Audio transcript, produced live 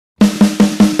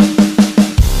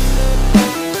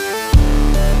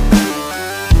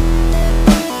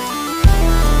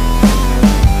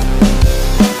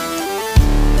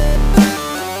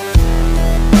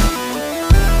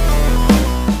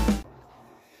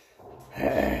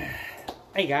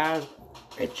Hey guys,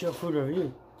 it's your food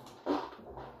review.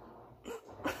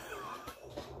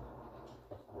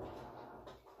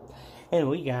 And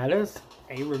we got us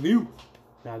a review.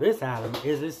 Now this item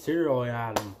is a cereal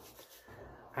item.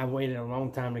 I waited a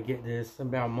long time to get this,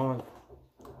 about a month.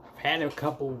 I've had it a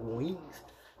couple weeks,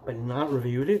 but not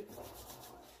reviewed it.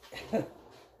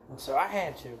 So I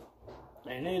had to.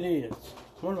 And it is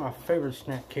one of my favorite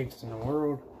snack cakes in the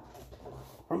world.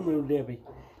 From Little Debbie.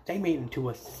 They made it into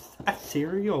a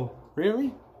cereal.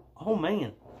 Really? Oh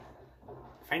man.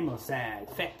 Famous size,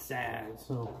 fat size.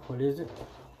 So what is it?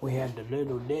 We have the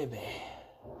Little Debbie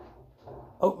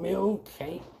oatmeal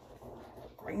cake,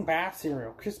 green pie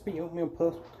cereal, crispy oatmeal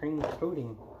puff cream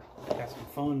coating. Got some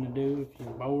fun to do if you're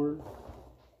bored.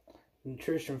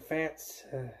 Nutrition fats.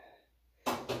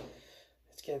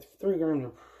 It's got 3 grams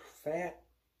of fat.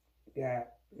 Got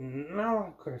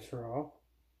no cholesterol,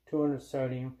 200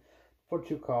 sodium,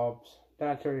 42 carbs,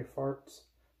 dietary farts,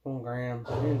 1 gram.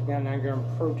 It's got 9 grams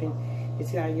of protein.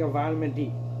 It's got your vitamin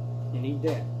D. You need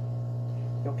that.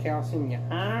 Your calcium, your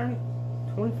iron,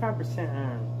 25%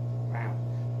 iron. Wow.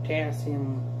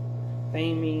 Potassium,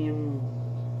 thiamine,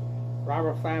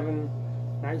 riboflavin,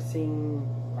 niacin,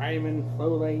 vitamin,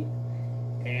 folate,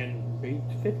 and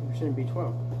 50%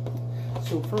 B12.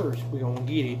 So first, we're gonna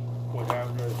get it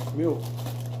without the milk.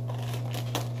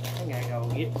 I gotta go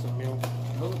get some milk.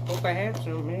 Hope I have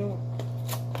some milk.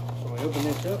 So we open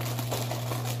this up.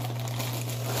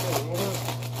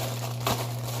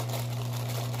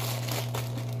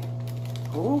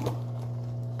 Oh,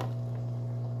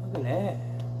 look at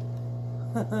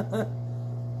that.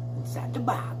 Inside the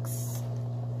box.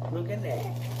 Look at that.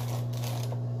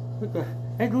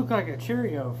 It looks like a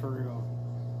Cheerio for real.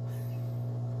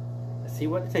 Let's see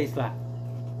what it tastes like.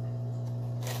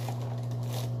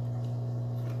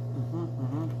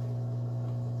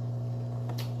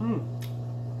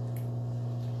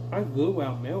 That's good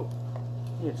without milk.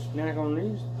 You can snack on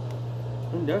these.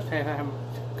 It does have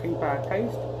cream pie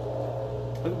taste.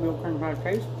 Oatmeal cream pie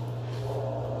taste.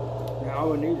 Now all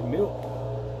we need is milk.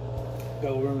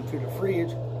 Go run to the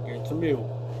fridge, get some milk.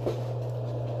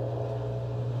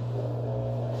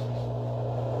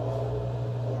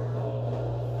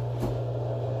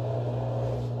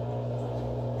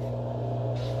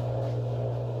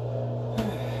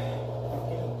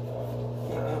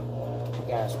 We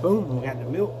got a spoon, we got the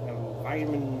milk, got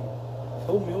vitamin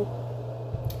whole milk.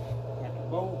 Got the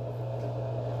bowl.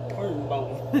 Where's the bowl?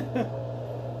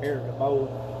 Here's the bowl.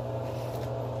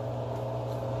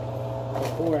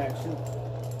 Pour action.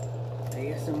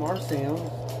 ASMR sounds.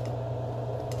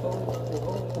 Oh.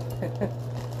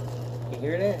 You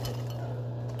hear that?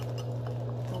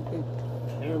 Okay.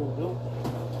 There we go.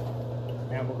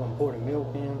 Now we're gonna pour the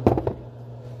milk in.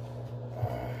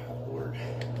 Lord.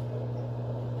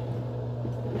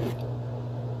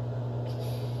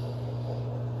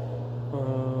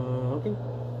 Okay.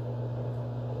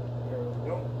 There we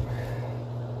go.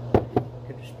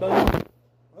 Get the spoon.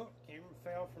 Oh, camera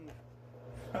fell from the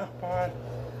tripod.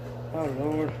 Oh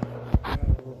Lord.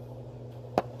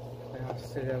 Now I'll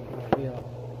sit up with the wheel.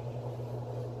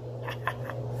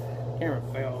 Camera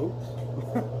fell. Oops.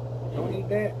 Don't eat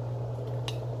that.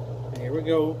 Here we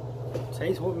go.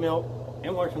 Taste with milk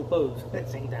and wash some clothes at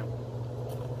the same time.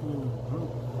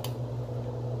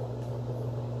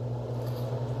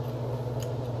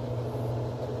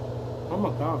 Oh my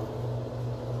God.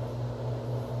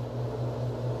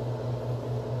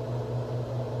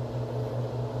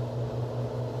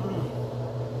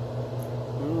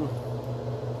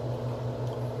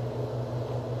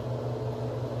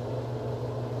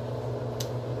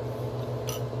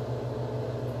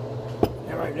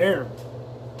 That right there.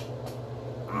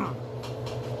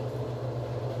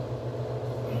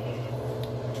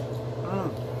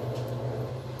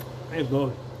 It's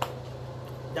good.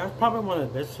 That's probably one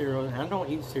of the best cereals. I don't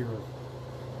eat cereals.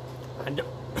 I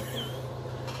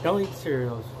don't eat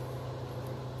cereals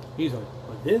usually.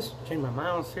 But this, changed my mind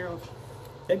on cereals.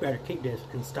 They better keep this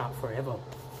and stop forever.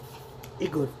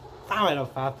 It's good. 5 out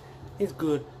of 5. It's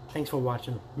good. Thanks for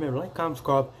watching. Remember, like, comment,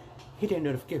 subscribe, hit that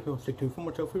notification bell, stay tuned for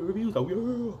more food reviews. Oh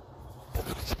yeah.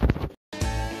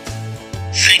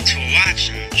 Thanks for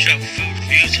watching Chuck Food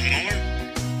Reviews and more.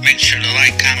 Make sure to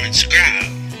like, comment, subscribe,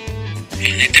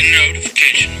 and hit the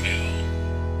notification bell.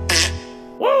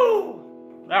 Woo!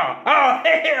 Oh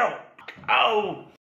hell! Oh!